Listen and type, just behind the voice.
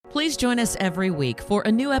Please join us every week for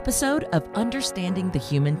a new episode of Understanding the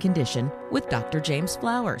Human Condition with Dr. James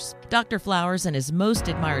Flowers. Dr. Flowers and his most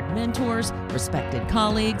admired mentors, respected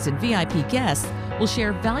colleagues, and VIP guests will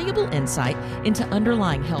share valuable insight into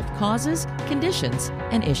underlying health causes, conditions,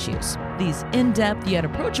 and issues. These in-depth yet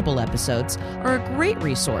approachable episodes are a great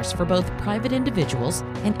resource for both private individuals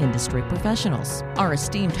and industry professionals. Our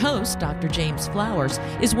esteemed host, Dr. James Flowers,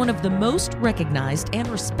 is one of the most recognized and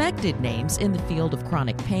respected names in the field of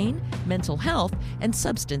chronic pain, mental health, and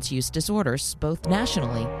substance use disorders, both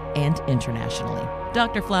nationally and internationally.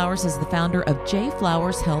 Dr. Flowers is the founder of J.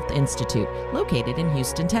 Flowers Health Institute, located in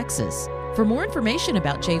Houston, Texas. For more information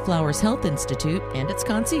about J. Flowers Health Institute and its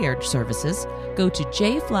concierge services, go to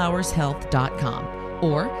jflowershealth.com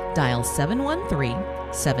or dial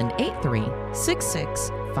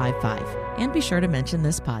 713-783-6655. And be sure to mention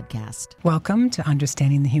this podcast. Welcome to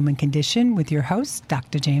Understanding the Human Condition with your host,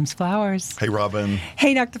 Dr. James Flowers. Hey, Robin.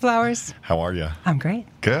 Hey, Dr. Flowers. How are you? I'm great.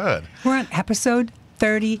 Good. We're on episode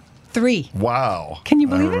 33. Wow. Can you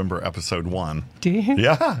believe it? I remember episode 1. Do you?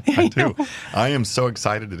 Yeah, I do. I am so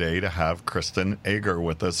excited today to have Kristen Ager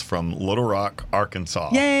with us from Little Rock, Arkansas.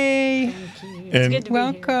 Yay. Thank you. It's And good to be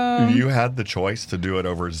Welcome. You had the choice to do it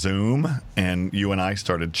over Zoom, and you and I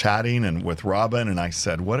started chatting and with Robin, and I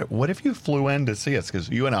said, what if you flew in to see us? Because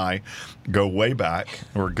you and I go way back.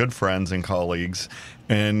 We're good friends and colleagues,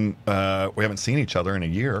 and we haven't seen each other in a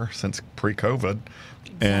year since pre-COVID.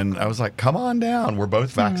 And I was like, come on down. We're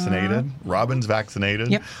both vaccinated. Robin's vaccinated.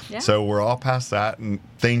 Yep. Yeah. So we're all past that. And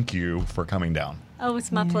thank you for coming down. Oh,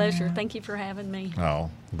 it's my pleasure. Thank you for having me.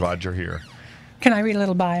 Oh, glad you're here. Can I read a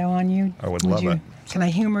little bio on you? I would love it. Can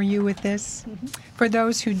I humor you with this? For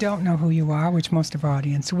those who don't know who you are, which most of our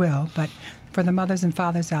audience will, but for the mothers and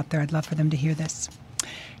fathers out there, I'd love for them to hear this.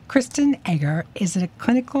 Kristen Ager is a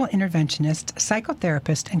clinical interventionist,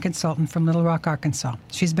 psychotherapist, and consultant from Little Rock, Arkansas.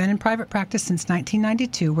 She's been in private practice since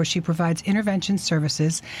 1992, where she provides intervention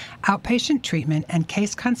services, outpatient treatment, and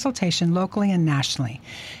case consultation locally and nationally.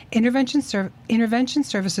 Intervention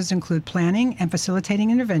services include planning and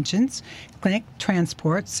facilitating interventions, clinic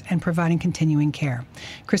transports, and providing continuing care.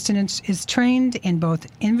 Kristen is trained in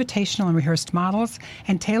both invitational and rehearsed models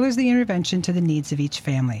and tailors the intervention to the needs of each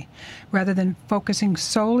family. Rather than focusing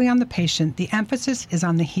solely on the patient, the emphasis is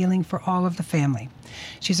on the healing for all of the family.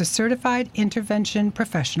 She's a certified intervention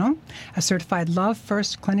professional, a certified Love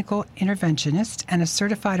First clinical interventionist, and a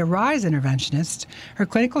certified Arise interventionist. Her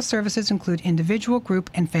clinical services include individual, group,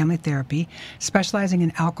 and family therapy, specializing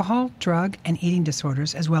in alcohol, drug, and eating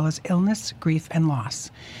disorders, as well as illness, grief, and loss.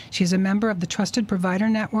 She's a member of the Trusted Provider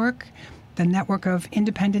Network, the Network of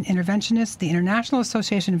Independent Interventionists, the International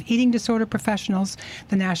Association of Eating Disorder Professionals,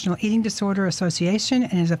 the National Eating Disorder Association,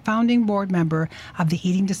 and is a founding board member of the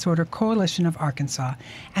Eating Disorder Coalition of Arkansas,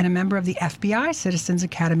 and a member of the FBI Citizens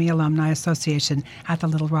Academy Alumni Association at the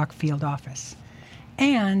Little Rock Field Office,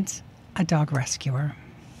 and a dog rescuer.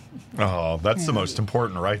 Oh, that's the most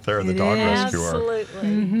important right there, the It dog is. rescuer.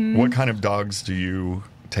 Absolutely. What kind of dogs do you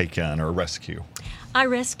take in or rescue? I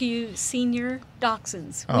rescue senior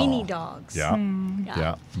dachshunds, Oh, weenie dogs. Yeah. Yeah.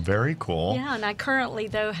 Yeah. Very cool. Yeah, and I currently,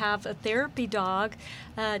 though, have a therapy dog,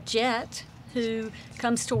 Jet, who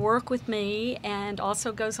comes to work with me and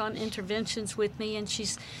also goes on interventions with me, and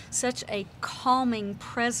she's such a calming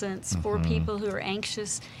presence for people who are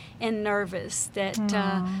anxious and nervous that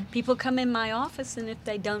people come in my office, and if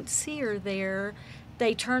they don't see her there,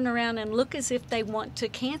 they turn around and look as if they want to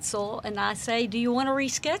cancel, and I say, do you want to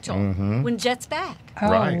reschedule when Jet's back? Oh,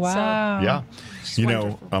 Right. wow. Yeah. She's You wonderful.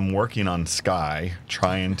 know, I'm working on Sky,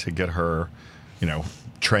 trying to get her,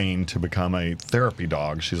 trained to become a therapy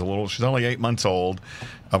dog. She's only 8 months old.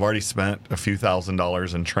 I've already spent a few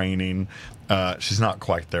 $1,000s in training. She's not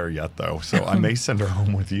quite there yet, though, so I may send her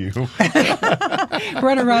home with you.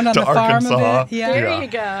 Run around on To the farm Arkansas. a bit. Yeah. There Yeah, you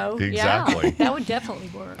go. exactly. Yeah, that would definitely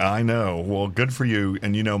work. I know. Well, good for you.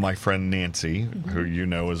 And you know my friend Nancy, who you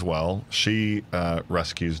know as well, she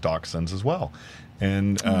rescues dachshunds as well.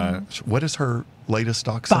 And what is her latest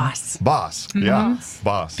dachshund? Boss. Boss. Yeah.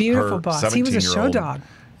 Boss. Beautiful Her Boss. He was a show 17-year-old. dog.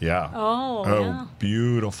 Yeah. Oh, yeah.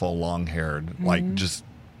 Beautiful, long-haired, like just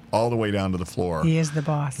all the way down to the floor. He is the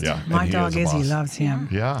boss. Yeah, and My he dog is a Izzy boss. loves him.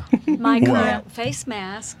 Yeah. My Wow. current face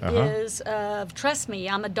mask is, trust me,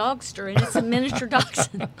 I'm a dogster, and it's a miniature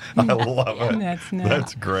dachshund. I love it. That's nice.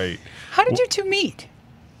 That's great. How did you two meet?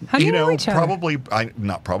 How do you know each other?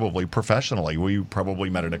 Professionally. We probably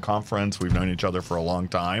met at a conference. We've known each other for a long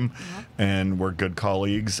time, and we're good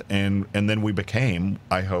colleagues. And then we became,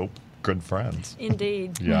 I hope, good friends.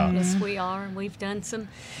 Indeed. Yeah. Yes, we are. And we've done some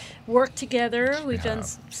work together. We've done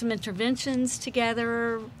have. some interventions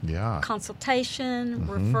together, Yeah. consultation,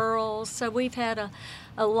 referrals. So we've had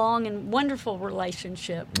a long and wonderful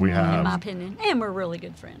relationship, We have. in my opinion, and we're really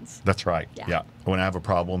good friends. That's right. Yeah. Yeah. When I have a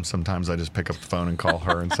problem, sometimes I just pick up the phone and call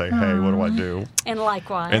her and say, "Hey, what do I do?" And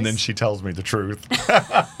likewise. And then she tells me the truth.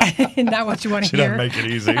 Isn't that what you want She to hear? doesn't make it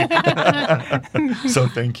easy. So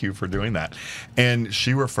thank you for doing that. And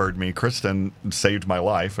she referred me, Kristen saved my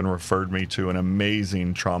life and referred me to an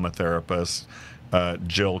amazing trauma therapist,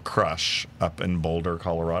 Jill Crush, up in Boulder,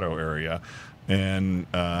 Colorado area. And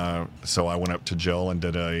so I went up to Jill and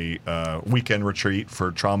did a weekend retreat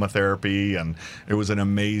for trauma therapy, and it was an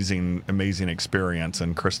amazing, amazing experience.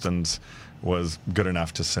 And Kristen's was good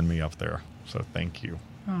enough to send me up there. So thank you.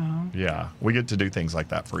 Oh, Yeah, we get to do things like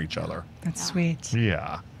that for each other. that's sweet.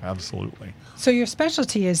 Yeah, absolutely. So your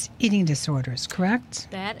specialty is eating disorders, correct?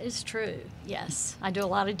 That is true, yes. I do a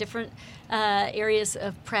lot of different areas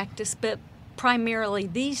of practice, but primarily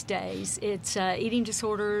these days it's eating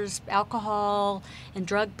disorders, alcohol and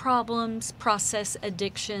drug problems, process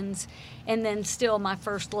addictions, and then still my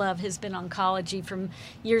first love has been oncology from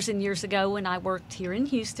years and years ago when I worked here in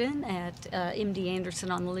Houston at MD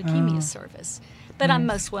Anderson on the leukemia service. But I'm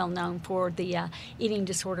most well known for the eating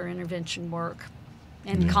disorder intervention work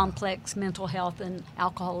and complex mental health and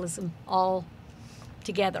alcoholism all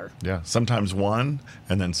together. Yeah, sometimes one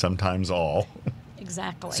and then sometimes all.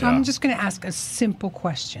 Exactly. So I'm just going to ask a simple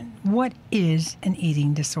question. What is an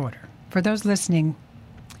eating disorder? For those listening,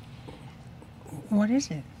 what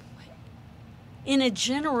is it? In a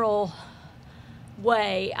general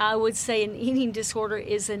way, I would say an eating disorder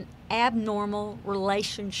is an abnormal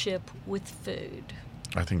relationship with food.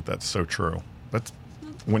 I think that's so true. That's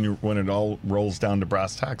when it all rolls down to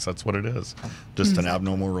brass tacks, that's what it is. Just an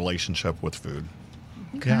abnormal relationship with food.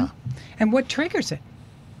 Yeah. And what triggers it?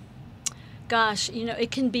 Gosh,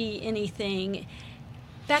 it can be anything.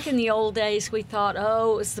 Back in the old days, we thought,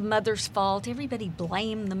 oh, it's the mother's fault. Everybody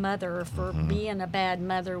blamed the mother for being a bad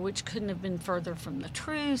mother, which couldn't have been further from the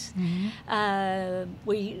truth.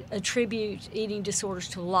 We attribute eating disorders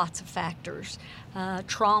to lots of factors.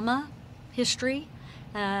 Trauma, history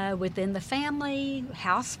within the family,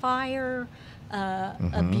 house fire,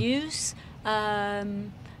 abuse.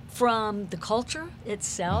 From the culture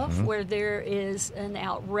itself, where there is an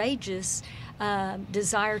outrageous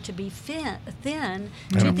desire to be thin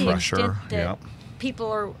to a the pressure, extent that yeah.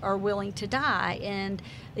 people are willing to die. And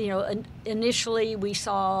initially we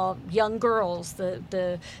saw young girls.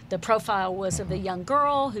 The profile was of a young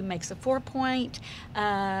girl who makes a 4-point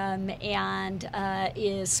and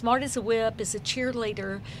is smart as a whip, is a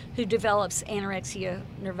cheerleader, who develops anorexia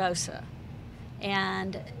nervosa,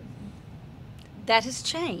 and that has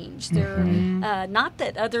changed. There, not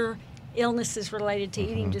that other illnesses related to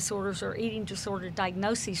eating disorders or eating disorder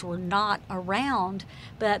diagnoses were not around,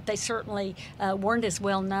 but they certainly weren't as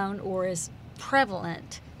well known or as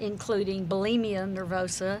prevalent, including bulimia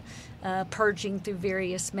nervosa, purging through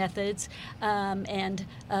various methods, and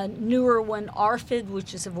a newer one, ARFID,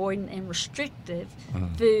 which is avoidant and restrictive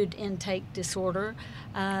food intake disorder.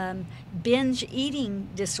 Binge eating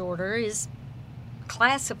disorder is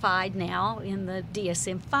classified now in the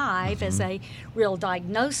DSM-5 as a real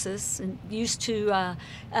diagnosis, and used to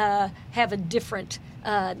have a different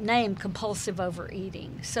name, compulsive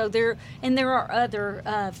overeating. So there are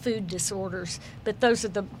other food disorders, but those are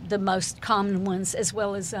the most common ones, as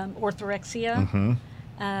well as orthorexia.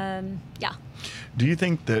 Yeah. Do you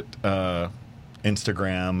think that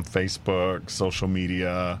Instagram, Facebook, social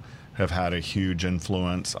media have had a huge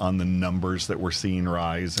influence on the numbers that we're seeing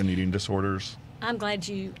rise in eating disorders? I'm glad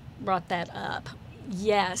you brought that up.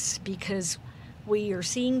 Yes, because we are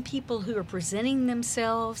seeing people who are presenting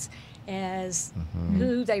themselves as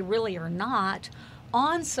who they really are not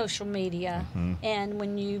on social media. And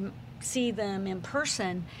when you see them in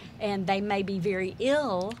person and they may be very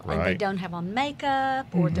ill and they Right. don't have on makeup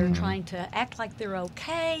or they're trying to act like they're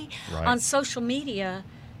okay, Right. on social media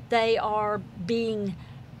they are being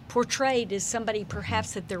portrayed as somebody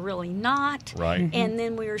perhaps that they're really not. Right. And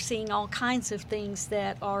then we are seeing all kinds of things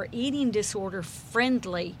that are eating disorder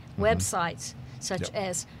friendly websites, such Yep.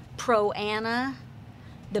 as Pro Anna,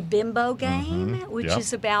 the Bimbo Game, which Yep.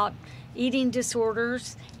 is about eating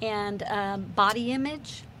disorders and body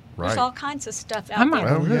image. There's Right. all kinds of stuff out I might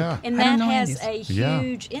there. Oh, yeah. And I don't that know has any a Yeah.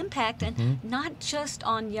 huge impact, and not just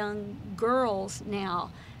on young girls now.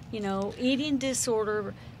 Eating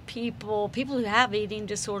disorder people who have eating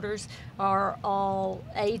disorders are all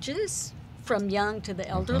ages, from young to the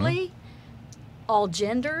elderly, all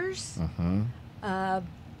genders,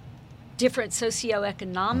 different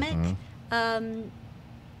socioeconomic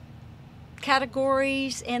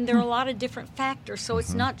categories, and there are a lot of different factors. So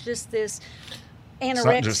it's not just this It's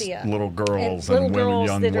not just anorexia. little girls little and girls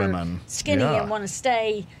young that women. are skinny Yeah. and want to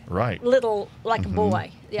stay Right. little like a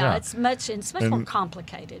boy. Yeah. It's much more And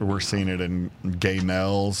complicated. We're now. seeing it in gay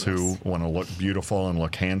males who want to look beautiful and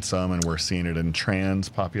look handsome, and we're seeing it in trans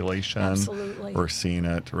population. Absolutely. We're seeing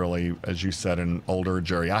it really, as you said, in older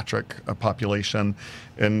geriatric population.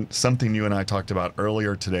 And something you and I talked about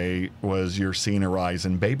earlier today was you're seeing a rise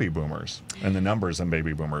in baby boomers and the numbers in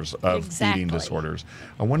baby boomers of Exactly. eating disorders.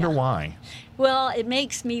 I wonder why. Well, it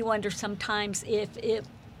makes me wonder sometimes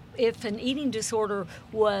if an eating disorder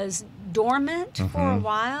was dormant for a Mm-hmm.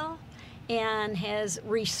 while and has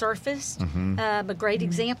resurfaced. A great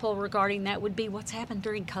example regarding that would be what's happened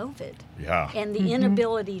during COVID. Yeah. And the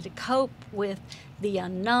inability to cope with the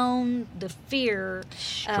unknown, the fear,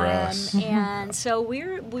 Stress. and so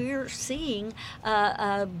we're seeing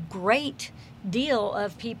a great deal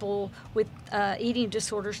of people with eating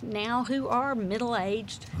disorders now who are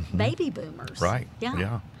middle-aged baby boomers. Right.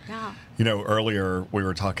 Yeah. You know, earlier we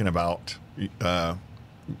were talking about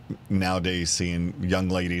nowadays seeing young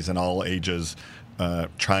ladies in all ages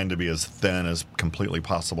trying to be as thin as completely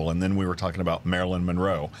possible. And then we were talking about Marilyn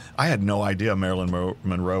Monroe. I had no idea Marilyn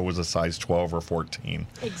Monroe was a size 12 or 14.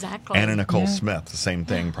 Exactly. Anna Nicole Smith, the same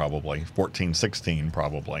thing probably. 14, 16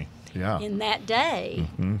 probably. Yeah. In that day,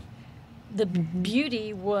 the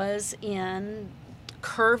beauty was in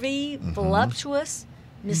curvy, voluptuous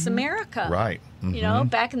Miss America. Right. You know,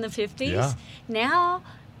 back in the 50s. Yeah. Now,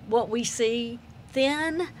 what we see,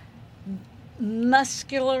 thin,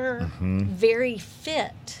 muscular, very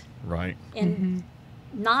fit, Right. and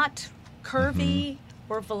not curvy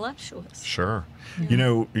or voluptuous. Sure. You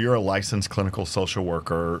know, you're a licensed clinical social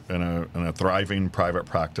worker in a thriving private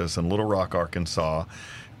practice in Little Rock, Arkansas.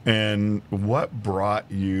 And what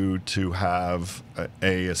brought you to have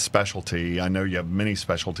a specialty? I know you have many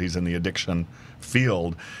specialties in the addiction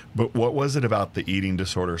field, but what was it about the eating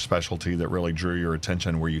disorder specialty that really drew your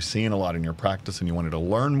attention? Were you seeing a lot in your practice and you wanted to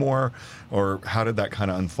learn more, or how did that kind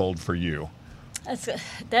of unfold for you?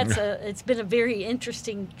 It's been a very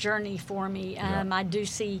interesting journey for me. I do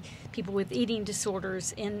see people with eating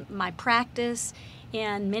disorders in my practice,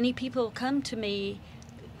 and many people come to me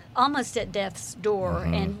almost at death's door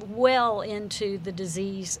and well into the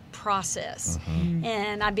disease process.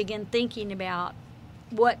 And I begin thinking about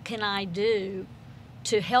what can I do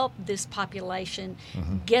to help this population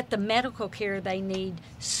get the medical care they need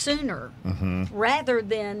sooner rather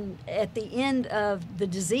than at the end of the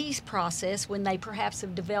disease process when they perhaps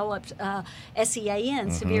have developed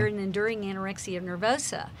SEAN, severe and enduring anorexia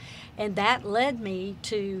nervosa. And that led me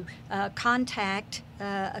to contact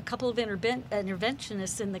a couple of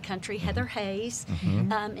interventionists in the country, Heather Hayes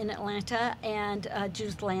in Atlanta, and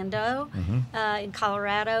Judith Lando in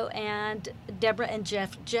Colorado, and Deborah and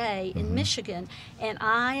Jeff Jay in Michigan. And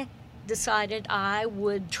I decided I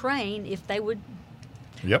would train if they would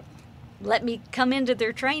let me come into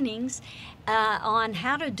their trainings on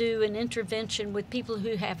how to do an intervention with people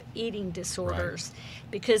who have eating disorders,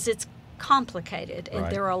 because it's complicated,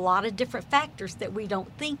 and there are a lot of different factors that we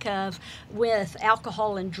don't think of with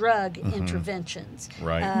alcohol and drug interventions.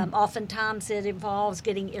 Oftentimes it involves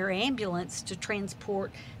getting air ambulance to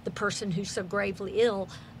transport the person who's so gravely ill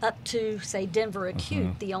up to, say, Denver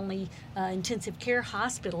Acute, the only intensive care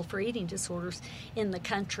hospital for eating disorders in the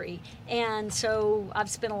country. And so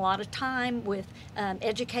I've spent a lot of time with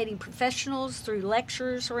educating professionals through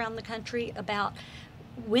lectures around the country about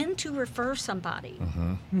when to refer somebody,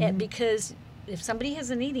 because if somebody has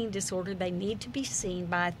an eating disorder, they need to be seen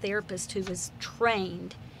by a therapist who is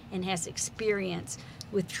trained and has experience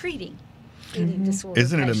with treating eating disorder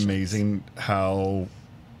Isn't it patients. amazing how,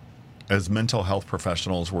 as mental health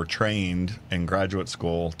professionals, we're trained in graduate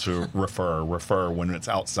school to refer when it's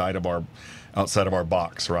outside of our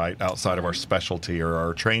box, right? Outside of our specialty or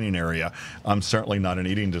our training area. I'm certainly not an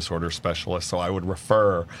eating disorder specialist, so I would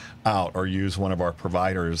refer out or use one of our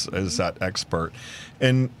providers as that expert.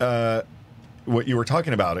 And what you were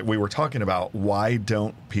talking about, we were talking about, why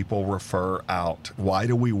don't people refer out? Why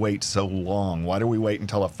do we wait so long? Why do we wait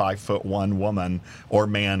until a 5'1" woman, or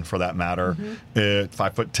man for that matter,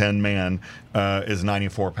 5'10" man is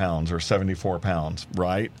 94 pounds or 74 pounds,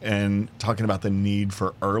 right? And talking about the need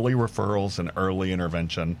for early referrals and early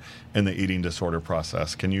intervention in the eating disorder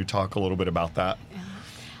process. Can you talk a little bit about that?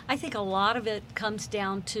 I think a lot of it comes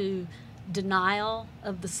down to denial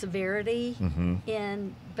of the severity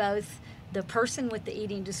in both the person with the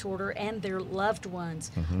eating disorder and their loved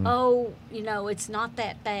ones. Oh, it's not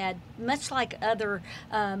that bad. Much like other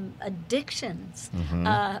addictions.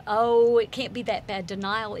 Oh, it can't be that bad.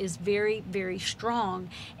 Denial is very, very strong.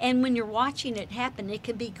 And when you're watching it happen, it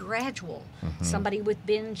can be gradual. Somebody with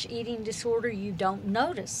binge eating disorder, you don't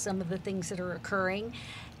notice some of the things that are occurring.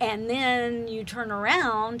 And then you turn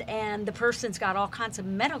around and the person's got all kinds of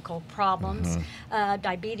medical problems,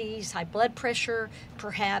 diabetes, high blood pressure,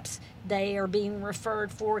 perhaps they are being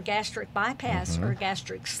referred for gastric bypass or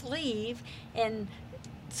gastric sleeve. And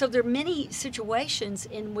so there are many situations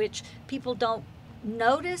in which people don't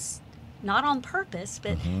notice, not on purpose,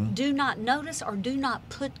 but do not notice or do not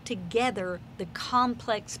put together the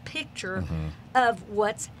complex picture of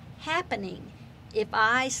what's happening. If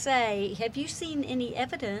I say, have you seen any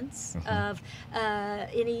evidence of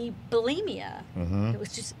any bulimia? It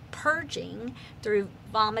was just purging through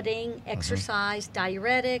vomiting, exercise,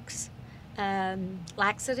 diuretics,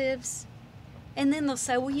 laxatives. And then they'll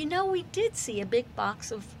say, well, we did see a big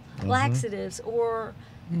box of laxatives, or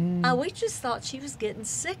we just thought she was getting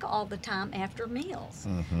sick all the time after meals.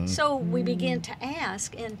 So we begin to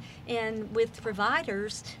ask, and with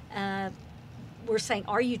providers, we're saying,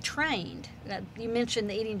 are you trained? You mentioned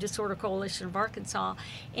the Eating Disorder Coalition of Arkansas,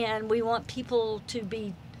 and we want people to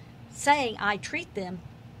be saying, I treat them,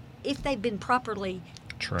 if they've been properly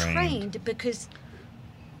trained, because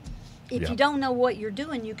if you don't know what you're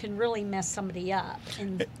doing, you can really mess somebody up.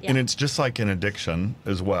 And it's just like an addiction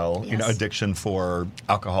as well, addiction for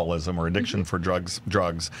alcoholism or addiction for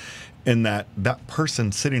drugs, in that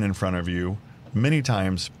person sitting in front of you many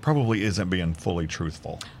times probably isn't being fully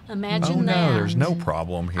truthful. Imagine that. No, there's no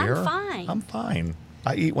problem here. I'm fine.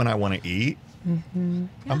 I eat when I want to eat.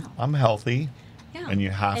 I'm healthy. Yeah. And you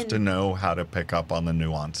have to know how to pick up on the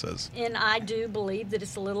nuances. And I do believe that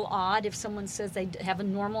it's a little odd if someone says they have a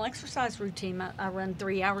normal exercise routine. I run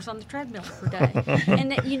 3 hours on the treadmill per day.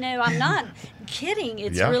 And, I'm not kidding.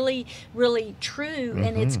 It's really, really true.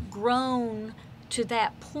 And it's grown to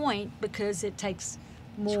that point because it takes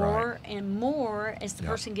more and more as the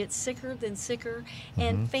person gets sicker than sicker,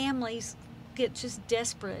 and families get just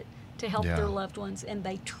desperate to help their loved ones, and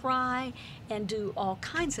they try and do all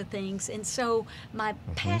kinds of things. And so my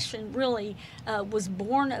passion really was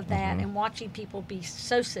born of that, and watching people be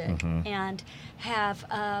so sick and have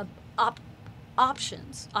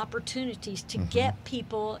opportunities to get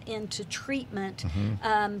people into treatment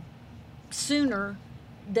sooner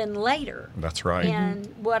than later. That's right. And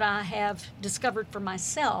what I have discovered for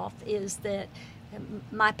myself is that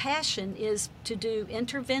my passion is to do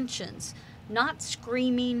interventions, not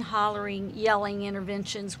screaming, hollering, yelling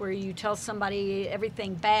interventions where you tell somebody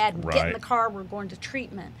everything bad, get in the car, we're going to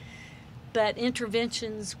treatment. But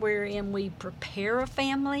interventions wherein we prepare a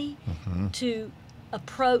family to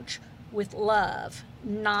approach with love,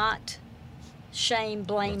 not shame,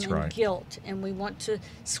 blame, and guilt. And we want to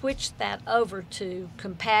switch that over to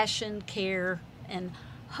compassion, care, and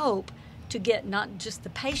hope to get not just the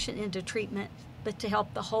patient into treatment, but to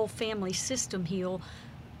help the whole family system heal,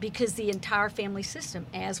 because the entire family system,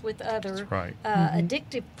 as with other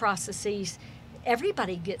addictive processes,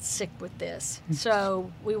 everybody gets sick with this.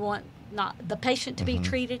 So we want not the patient to be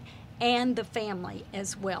treated and the family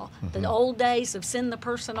as well. The old days of send the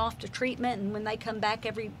person off to treatment, and when they come back,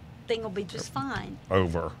 everything will be just fine.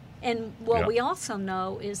 Over. And what we also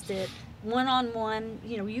know is that one-on-one,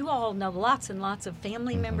 you all know lots and lots of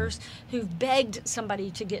family members who've begged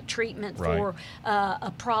somebody to get treatment for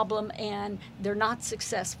a problem, and they're not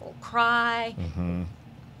successful. Cry,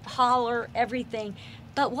 holler, everything.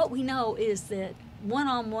 But what we know is that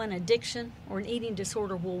one-on-one addiction or an eating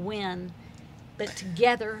disorder will win, but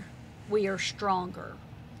together we are stronger.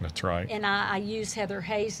 That's right. And I use Heather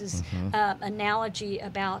Hayes' analogy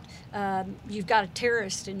about you've got a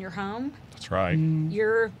terrorist in your home. That's right.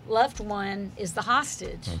 Your loved one is the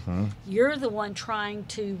hostage. You're the one trying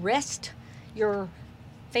to wrest your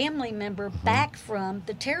family member back from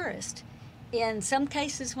the terrorist. In some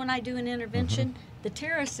cases, when I do an intervention, the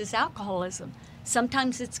terrorist is alcoholism.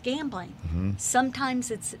 Sometimes it's gambling. Sometimes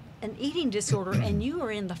it's an eating disorder, and you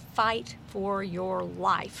are in the fight for your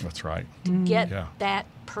life. That's right. To get that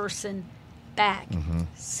person back.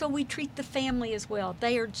 So we treat the family as well.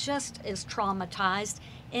 They are just as traumatized,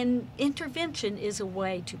 And intervention is a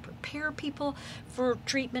way to prepare people for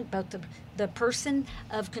treatment, both the person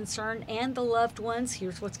of concern and the loved ones.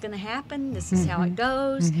 Here's what's going to happen. This is how it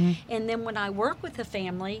goes. And then when I work with a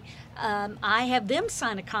family, I have them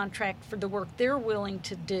sign a contract for the work they're willing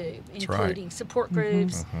to do, including support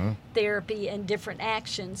groups, therapy, and different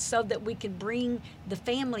actions, so that we can bring the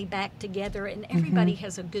family back together and everybody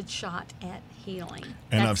has a good shot at healing.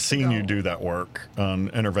 And That's I've the seen you goal. do that work on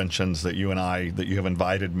interventions that you have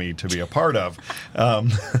invited me to be a part of.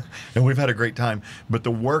 And we've had a great time. But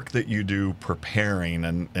the work that you do preparing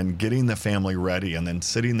and getting the family ready and then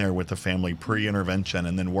sitting there with the family pre-intervention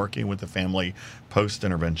and then working with the family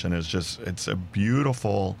post-intervention is it's a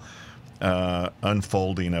beautiful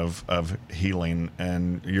unfolding of healing.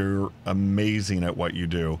 And you're amazing at what you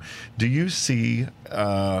do. Do you see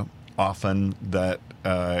often that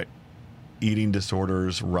eating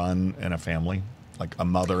disorders run in a family, like a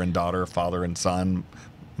mother and daughter, father and son,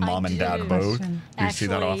 mom and dad do. both? Do you Actually, see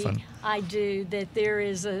that often? I do, that there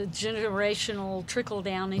is a generational trickle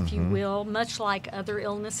down, if you will, much like other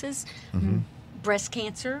illnesses, breast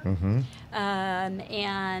cancer,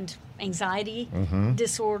 and anxiety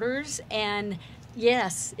disorders. And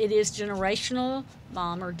yes, it is generational.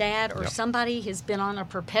 Mom or dad or somebody has been on a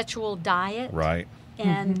perpetual diet. Right.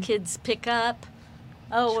 And kids pick up,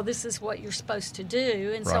 oh, well, this is what you're supposed to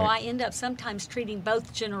do. And so I Right. end up sometimes treating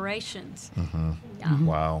both generations.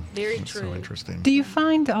 Wow. Very That's true. so interesting. Do you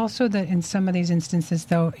find also that in some of these instances,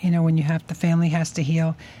 though, when the family has to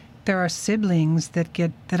heal, there are siblings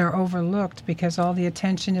that are overlooked because all the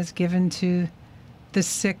attention is given to the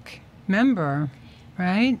sick member,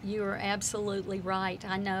 right? You are absolutely right.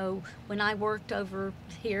 I know when I worked over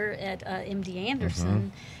here at MD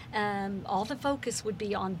Anderson, all the focus would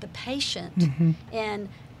be on the patient, and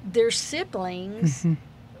their siblings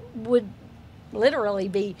would literally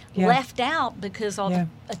be left out because all the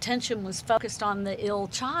attention was focused on the ill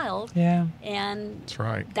child. Yeah. And That's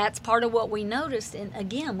right. that's part of what we noticed. And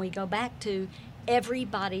again, we go back to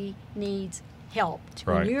everybody needs help.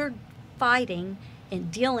 right. When you're fighting and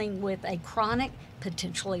dealing with a chronic,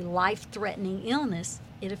 potentially life-threatening illness,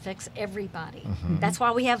 it affects everybody. That's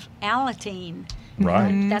why we have Alateen.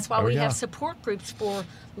 Right. That's why Oh, we yeah. have support groups for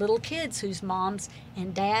little kids whose moms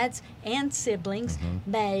and dads and siblings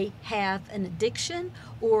may have an addiction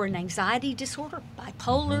or an anxiety disorder,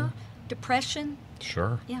 bipolar, depression.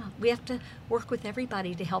 Sure. Yeah, we have to work with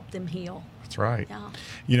everybody to help them heal. That's right.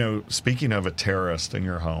 Yeah. Speaking of a terrorist in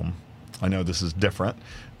your home, I know this is different,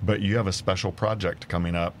 but you have a special project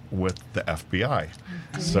coming up with the FBI.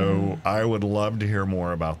 So I would love to hear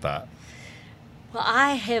more about that. Well,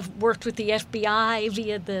 I have worked with the FBI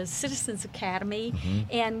via the Citizens Academy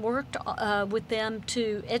and worked with them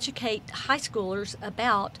to educate high schoolers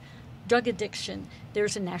about drug addiction.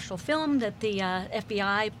 There's a national film that the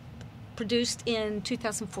FBI produced in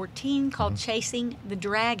 2014 called Chasing the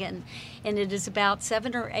Dragon, and it is about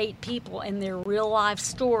 7 or 8 people and their real-life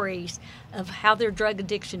stories of how their drug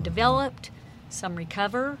addiction developed. Some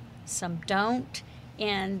recover, some don't.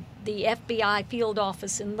 And the FBI field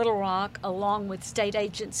office in Little Rock, along with state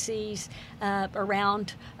agencies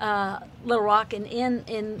around Little Rock and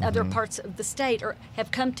in other parts of the state,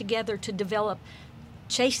 have come together to develop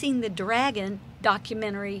Chasing the Dragon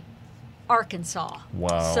documentary Arkansas.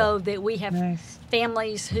 Wow. So that we have Nice.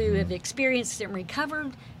 families who have experienced it and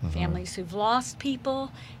recovered, families who've lost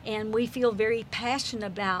people, and we feel very passionate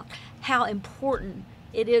about how important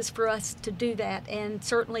it is for us to do that. And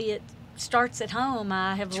certainly it starts at home.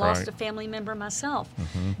 I have That's lost right. a family member myself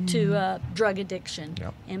to drug addiction,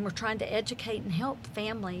 Yep. and we're trying to educate and help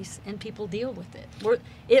families and people deal with it.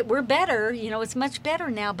 We're better, it's much better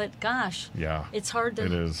now, but gosh, Yeah. it's hard to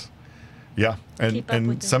It is. Yeah. And keep up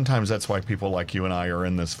with it. sometimes that's why people like you and I are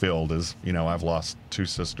in this field is, I've lost 2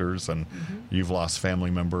 sisters and you've lost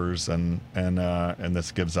family members and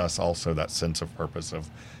this gives us also that sense of purpose of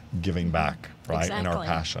giving back, right? And our Exactly.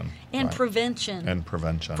 passion. and right? prevention And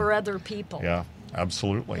prevention. for other people. Yeah,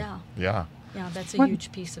 absolutely. Yeah. Yeah. Yeah, that's a What-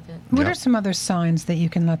 huge piece of it. What Yep. are some other signs that you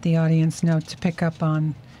can let the audience know to pick up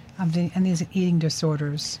on and these eating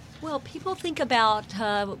disorders? Well, people think about,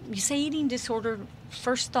 you say eating disorder,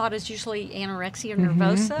 first thought is usually anorexia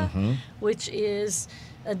nervosa, which is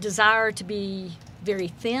a desire to be very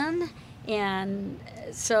thin. And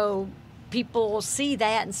so people see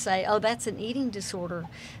that and say, oh, that's an eating disorder.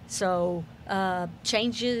 So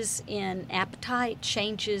changes in appetite,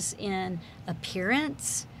 changes in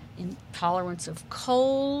appearance, intolerance of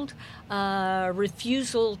cold,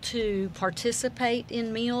 refusal to participate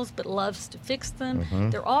in meals but loves to fix them.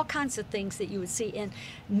 There are all kinds of things that you would see. And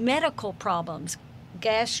medical problems,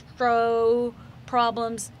 gastro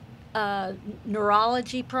problems,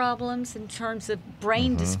 neurology problems in terms of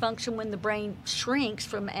brain dysfunction when the brain shrinks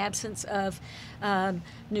from absence of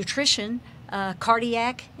nutrition,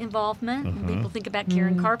 cardiac involvement. And people think about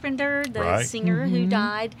Karen Carpenter, the Right. singer who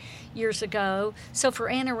died years ago. So for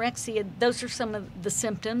anorexia, those are some of the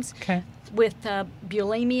symptoms. Okay. With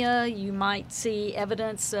bulimia, you might see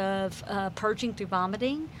evidence of purging through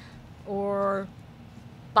vomiting or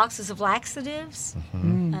boxes of laxatives,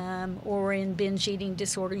 or in binge eating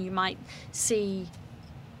disorder, you might see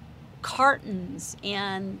cartons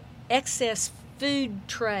and excess food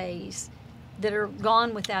trays that are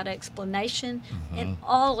gone without explanation. And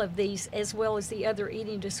all of these, as well as the other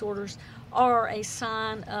eating disorders, are a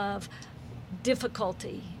sign of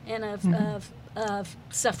difficulty and of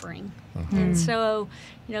suffering. And so,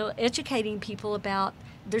 educating people about,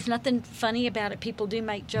 there's nothing funny about it. People do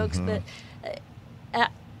make jokes, but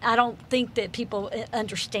I don't think that people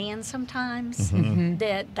understand sometimes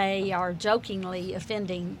that they are jokingly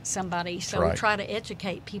offending somebody. So we Right. try to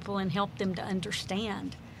educate people and help them to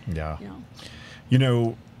understand. Yeah. You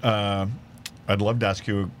know. I'd love to ask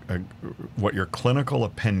you what your clinical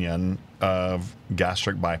opinion of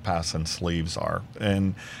gastric bypass and sleeves are.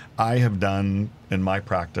 And I have done in my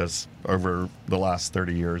practice over the last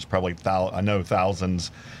 30 years, probably I know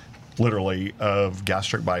thousands literally of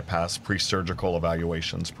gastric bypass pre-surgical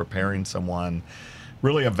evaluations, preparing someone,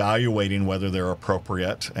 really evaluating whether they're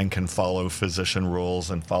appropriate and can follow physician rules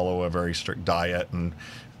and follow a very strict diet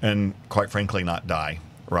and quite frankly not die.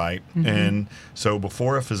 Right. And so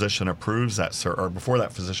before a physician approves that, or before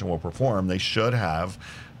that physician will perform, they should have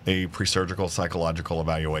a pre-surgical psychological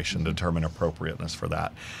evaluation to determine appropriateness for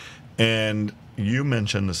that. And you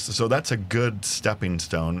mentioned this, so that's a good stepping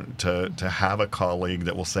stone to have a colleague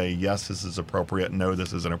that will say, yes, this is appropriate, no,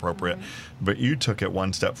 this isn't appropriate. But you took it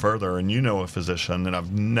one step further, and you know a physician, and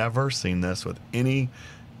I've never seen this with any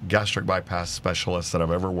gastric bypass specialist that I've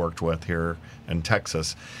ever worked with here in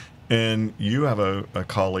Texas. And you have a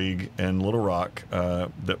colleague in Little Rock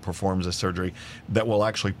that performs a surgery that will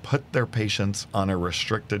actually put their patients on a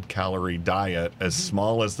restricted calorie diet, as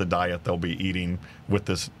small as the diet they'll be eating with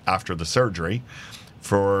this after the surgery,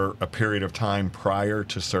 for a period of time prior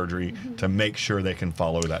to surgery to make sure they can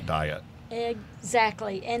follow that diet.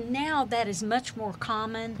 Exactly. And now that is much more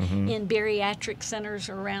common in bariatric centers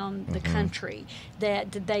around the country,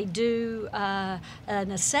 that they do an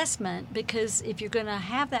assessment, because if you're going to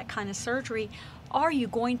have that kind of surgery, are you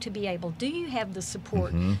going to be able, do you have the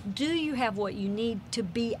support? Do you have what you need to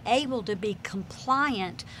be able to be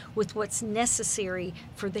compliant with what's necessary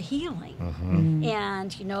for the healing?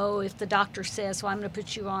 And, if the doctor says, well, I'm going to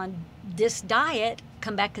put you on this diet,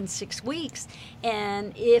 come back in 6 weeks,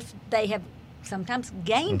 and if they have sometimes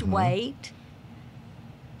gained weight,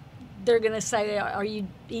 they're going to say, are you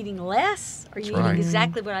eating less? Are you eating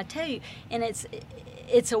exactly what I tell you? And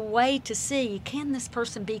it's a way to see, can this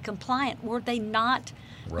person be compliant? Were they not? Not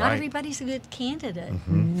Right. everybody's a good candidate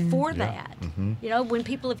for that. When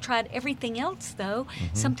people have tried everything else, though,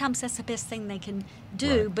 sometimes that's the best thing they can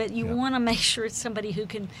do. Right. But you Yeah. want to make sure it's somebody who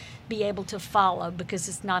can be able to follow, because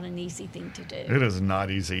it's not an easy thing to do. It is not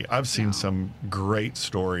easy. I've seen some great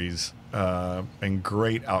stories and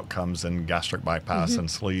great outcomes in gastric bypass and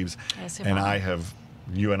sleeves. As have And I.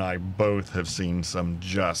 you and I both have seen some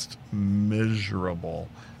just miserable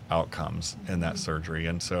outcomes in that surgery.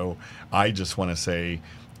 And so I just want to say,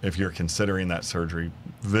 if you're considering that surgery,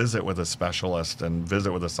 visit with a specialist and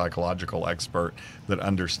visit with a psychological expert that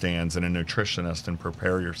understands, and a nutritionist, and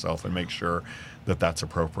prepare yourself and make sure that that's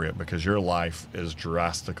appropriate, because your life is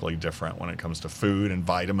drastically different when it comes to food and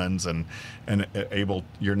vitamins and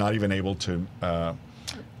you're not even able to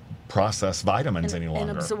process vitamins any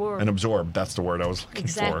longer. And absorb. That's the word I was looking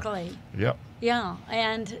for. Exactly. Yep. Yeah,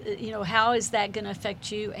 and how is that going to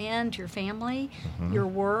affect you and your family, your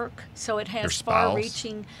work? So it Your has spouse.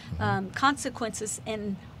 far-reaching consequences,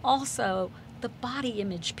 and also the body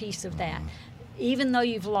image piece of that. Even though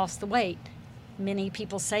you've lost the weight, many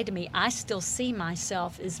people say to me, I still see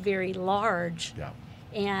myself as very large. Yeah.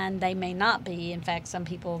 And they may not be. In fact, some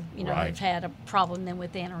people, Right. have had a problem then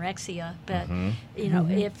with anorexia. But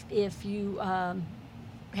if you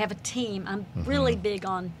have a team, I'm really big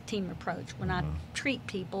on team approach. When I treat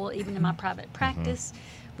people, even in my private practice,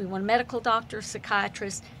 we want a medical doctor,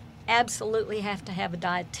 psychiatrist. Absolutely have to have a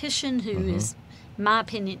dietitian who is, in my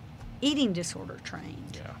opinion, eating disorder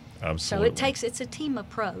trained. Yeah. So Absolutely. it's a team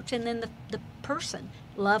approach, and then the person,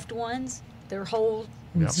 loved ones, their whole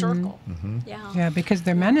Yep. circle. Yeah. Yeah, because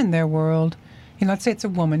they're men in their world. Let's say it's a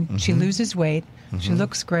woman. She loses weight. She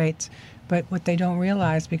looks great. But what they don't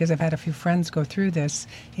realize, because I've had a few friends go through this,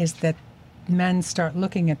 is that men start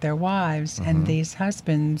looking at their wives, and these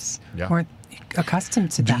husbands Yeah. weren't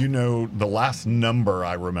accustomed to Do that. you know the last number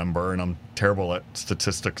I remember, and I'm terrible at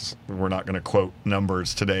statistics, we're not going to quote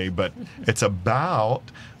numbers today, but it's about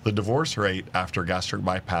the divorce rate after gastric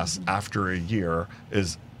bypass after a year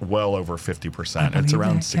is well over 50%. I It's believe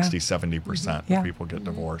around that, yeah. 60-70% Yeah. of people get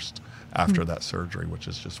divorced after that surgery, which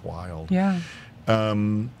is just wild. Yeah.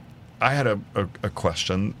 I had a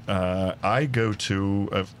question. I go to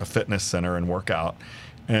a fitness center and work out.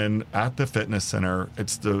 And at the fitness center,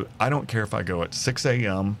 I don't care if I go at 6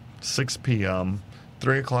 a.m., 6 p.m.,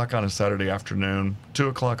 3 o'clock on a Saturday afternoon, 2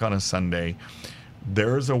 o'clock on a Sunday.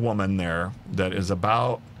 There's a woman there that is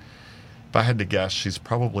about, if I had to guess, she's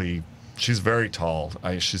very tall.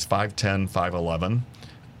 She's 5'10", 5'11",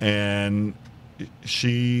 and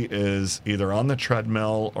she is either on the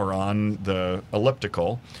treadmill or on the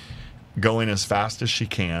elliptical, going as fast as she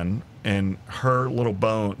can, and her little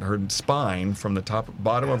bone, her spine from the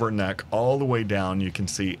bottom of her neck all the way down, you can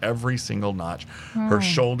see every single notch. Her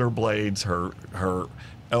shoulder blades, her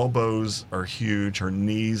elbows are huge, her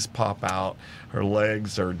knees pop out, her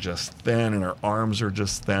legs are just thin, and her arms are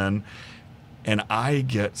just thin. And I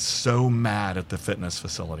get so mad at the fitness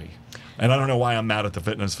facility. And I don't know why I'm mad at the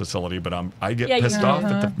fitness facility, but I get pissed off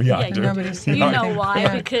at the. I do. Nobody's You seen know why?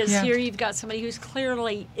 Yeah, Because yeah. here you've got somebody who's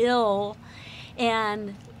clearly ill,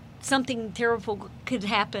 and something terrible could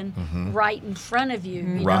happen right in front of you.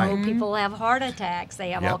 You Right. know, people have heart attacks.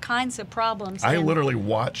 They have Yep. all kinds of problems. I and- literally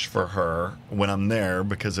watch for her when I'm there,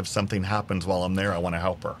 because if something happens while I'm there, I want to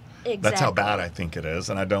help her. That's how Exactly. bad I think it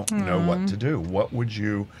is, and I don't know what to do. What would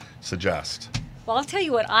you suggest? Well, I'll tell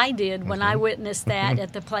you what I did when Mm-hmm. I witnessed that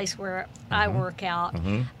at the place where I work out.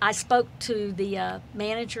 Mm-hmm. I spoke to the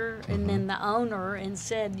manager and then the owner and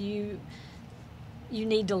said, you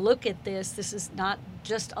need to look at this. This is not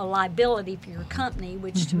just a liability for your company,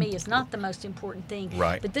 which to me is not the most important thing.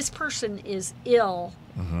 Right. But this person is ill,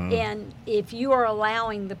 and if you are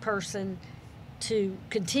allowing the person to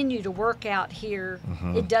continue to work out here,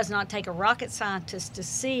 it does not take a rocket scientist to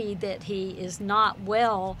see that he is not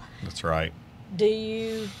well. That's right. Do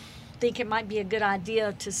you think it might be a good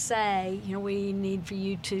idea to say, we need for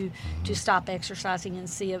you to stop exercising and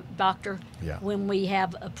see a doctor? Yeah. When we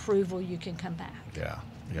have approval, you can come back. Yeah.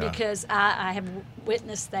 Yeah. Because I have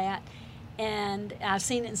witnessed that, and I've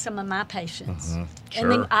seen it in some of my patients. Sure.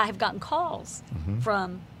 And then I have gotten calls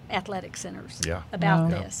from athletic centers Yeah. about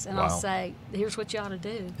Wow. this. And Wow. I'll say, here's what you ought to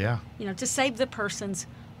do. Yeah. To save the person's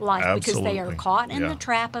life, because they are Absolutely. caught in Yeah. the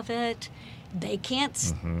trap of it. They can't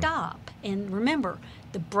stop. And remember,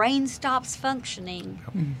 the brain stops functioning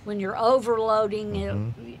when you're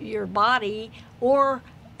overloading your body or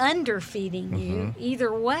underfeeding you.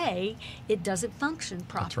 Either way, it doesn't function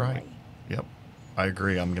properly. That's right. Yep. I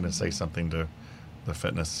agree. I'm going to say something to the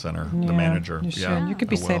fitness center, Yeah, the manager. You Yeah. should. You could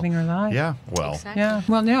be I will. saving her life. Yeah. Well. Exactly. Yeah.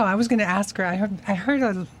 Well, no, I was going to ask her. I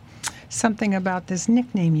heard something about this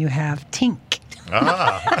nickname you have, Tink.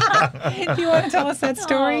 Do you want to tell us that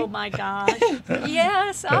story? Oh my gosh!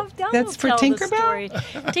 Yes, I'll That's for tell the Tinkerbell? story.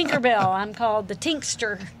 Tinkerbell. I'm called the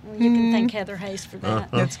Tinkster. You can thank Heather Hayes for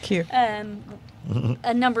that. That's cute.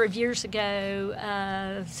 A number of years ago,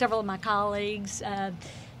 several of my colleagues,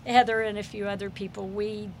 Heather and a few other people,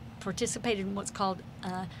 we participated in what's called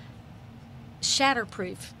a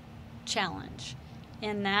Shatterproof Challenge.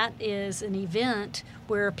 And that is an event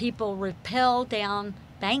where people rappel down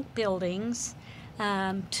bank buildings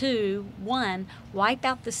to, one, wipe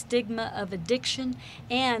out the stigma of addiction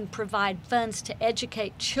and provide funds to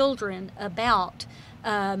educate children about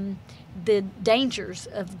the dangers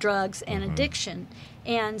of drugs and addiction.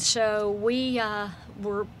 And so we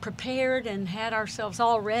were prepared and had ourselves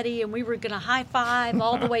all ready, and we were going to high five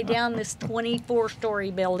all the way down this 24-story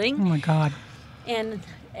building. Oh my God. And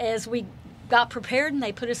as we got prepared and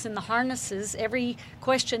they put us in the harnesses, every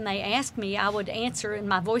question they asked me, I would answer, and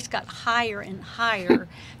my voice got higher and higher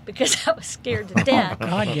because I was scared to death.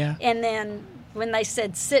 God, yeah. And then when they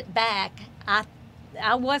said sit back,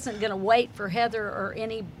 I wasn't going to wait for Heather or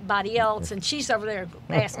anybody else, and she's over there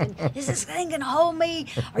asking, is this thing going to hold me?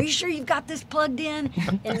 Are you sure you've got this plugged in?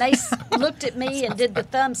 And they looked at me and did the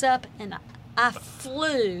thumbs up, and I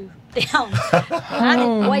flew down. I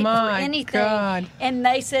didn't wait for my anything. God. And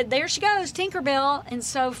they said, there she goes, Tinkerbell. And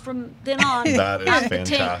so from then on, That is I'm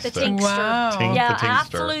fantastic. the Tinkster. Wow. Tink Yeah, the I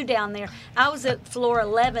Tinkster. flew down there. I was at floor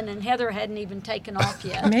 11, and Heather hadn't even taken off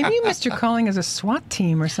yet. Maybe you missed your calling as a SWAT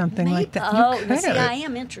team or something like that. Oh, You now see, could I have.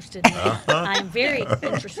 am interested in that. I am very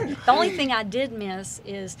interested. The only thing I did miss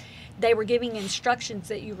is they were giving instructions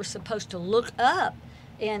that you were supposed to look up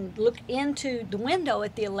and look into the window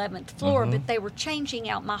at the 11th floor, but they were changing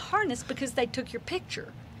out my harness because they took your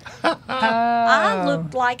picture. I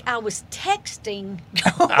looked like I was texting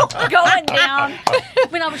going down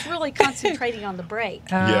when I was really concentrating on the break.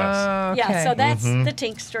 Yes. Yeah, so that's the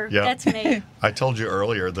Tinkster. Yep. That's me. I told you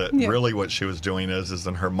earlier that really what she was doing is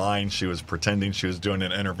in her mind she was pretending she was doing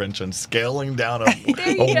an intervention, scaling down a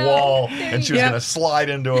go. wall, There and you she was go. going to slide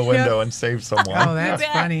into a window and save someone. Oh, that's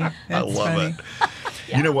bet. funny. That's I love funny. it.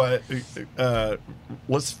 You know what?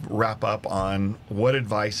 Let's wrap up on what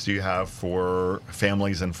advice do you have for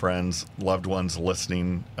families and friends, loved ones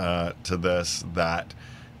listening to this that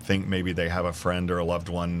think maybe they have a friend or a loved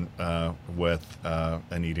one with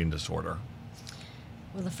an eating disorder?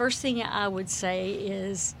 Well, the first thing I would say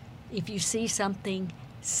is if you see something,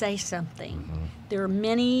 say something. There are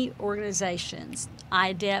many organizations,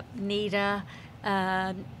 IDEP, NEDA,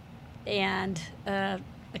 and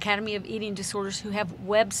Academy of Eating Disorders, who have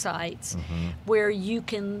websites where you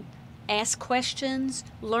can ask questions,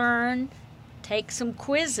 learn, take some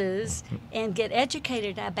quizzes, and get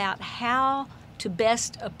educated about how to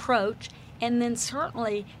best approach, and then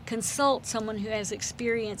certainly consult someone who has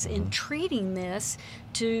experience in treating this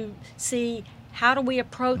to see how do we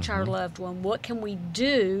approach our loved one, what can we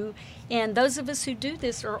do. And those of us who do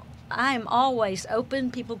this I am always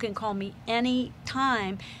open. People can call me any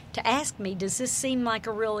time to ask me, does this seem like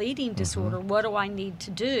a real eating disorder? What do I need to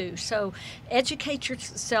do? So educate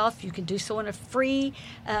yourself. You can do so in a free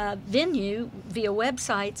venue via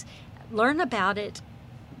websites. Learn about it.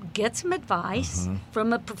 Get some advice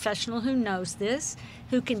from a professional who knows this,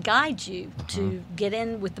 who can guide you to get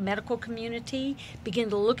in with the medical community, begin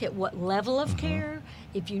to look at what level of care,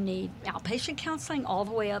 if you need outpatient counseling, all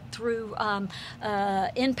the way up through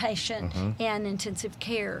inpatient and intensive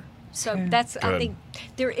care. So that's, I think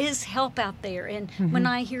there is help out there. And when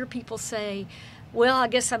I hear people say, well, I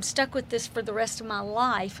guess I'm stuck with this for the rest of my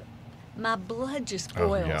life, my blood just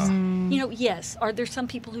boils. You know, yes, are there some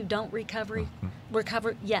people who don't recover?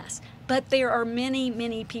 Yes. But there are many,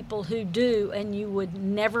 many people who do, and you would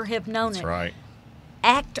never have known That's it. right.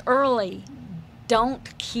 Act early.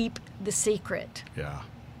 Don't keep the secret. Yeah.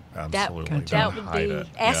 That, Absolutely. that Don't would hide be, it.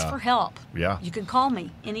 ask Yeah. for help. Yeah. You can call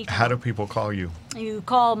me anytime. How do people call you? You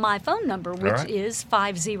call my phone number, which right. is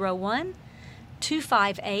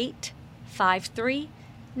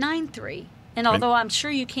 501-258-5393. And although I'm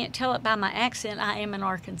sure you can't tell it by my accent, I am in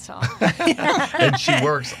Arkansas. And she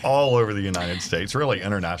works all over the United States, really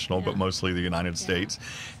international, but mostly the United States.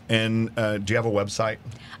 And do you have a website?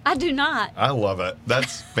 I do not. I love it.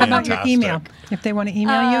 That's How about fantastic. your email? If they want to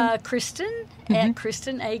email you? Kristen at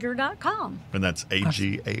KristenAger.com. And that's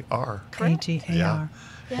AGAR. Correct. AGAR. Yeah.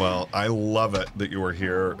 Well, I love it that you were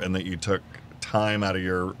here and that you took time out of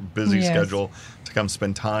your busy Yes. schedule to come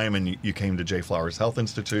spend time, and you came to J. Flowers Health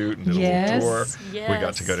Institute and did Yes. a little tour. Yes. We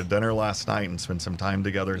got to go to dinner last night and spend some time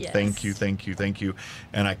together. Yes. Thank you, thank you, thank you.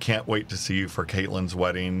 And I can't wait to see you for Caitlin's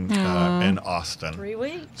wedding in Austin. 3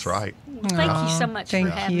 weeks. That's right. Thank you so much Thank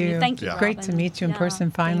for having you. me. Thank you, Yeah. Robin. Great to meet you in Yeah,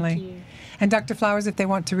 person finally. Thank you. And Dr. Flowers, if they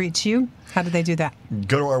want to reach you, how do they do that?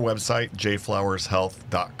 Go to our website,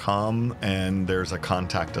 jflowershealth.com, and there's a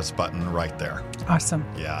contact us button right there. Awesome.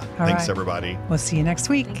 Yeah. All Thanks, right. everybody. We'll see you next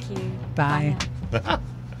week. Thank you. Bye. now.